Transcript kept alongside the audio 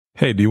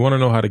Hey, do you want to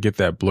know how to get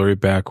that blurry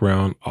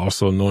background,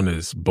 also known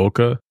as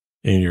bokeh,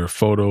 in your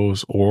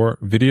photos or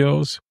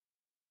videos?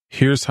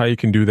 Here's how you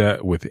can do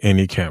that with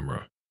any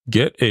camera.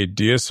 Get a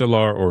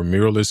DSLR or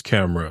mirrorless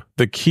camera.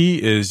 The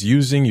key is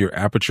using your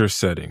aperture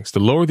settings. The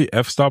lower the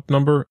f-stop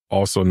number,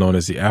 also known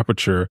as the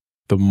aperture,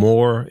 the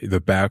more the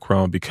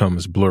background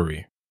becomes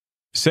blurry.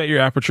 Set your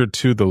aperture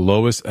to the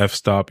lowest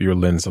f-stop your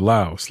lens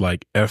allows,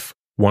 like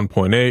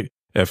f1.8,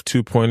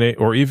 f2.8,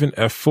 or even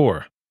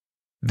f4.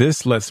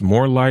 This lets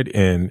more light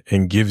in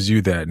and gives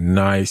you that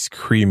nice,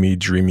 creamy,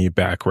 dreamy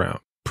background.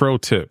 Pro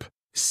tip: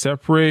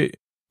 separate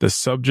the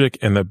subject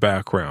and the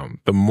background.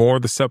 The more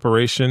the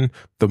separation,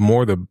 the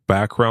more the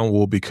background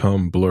will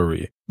become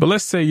blurry. But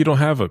let's say you don't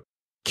have a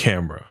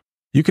camera.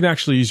 You can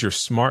actually use your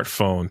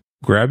smartphone.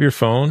 Grab your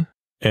phone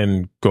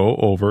and go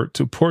over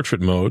to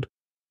portrait mode,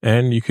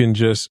 and you can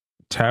just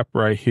tap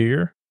right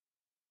here,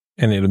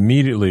 and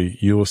immediately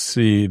you will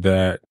see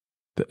that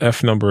the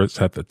F number is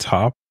at the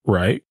top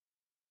right.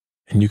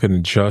 And you can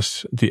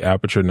adjust the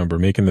aperture number,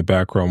 making the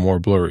background more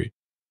blurry.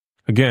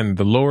 Again,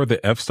 the lower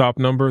the f-stop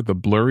number, the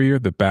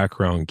blurrier the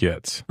background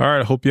gets. All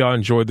right, I hope y'all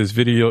enjoyed this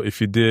video.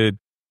 If you did,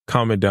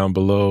 comment down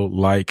below,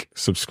 like,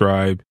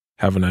 subscribe.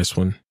 Have a nice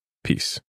one. Peace.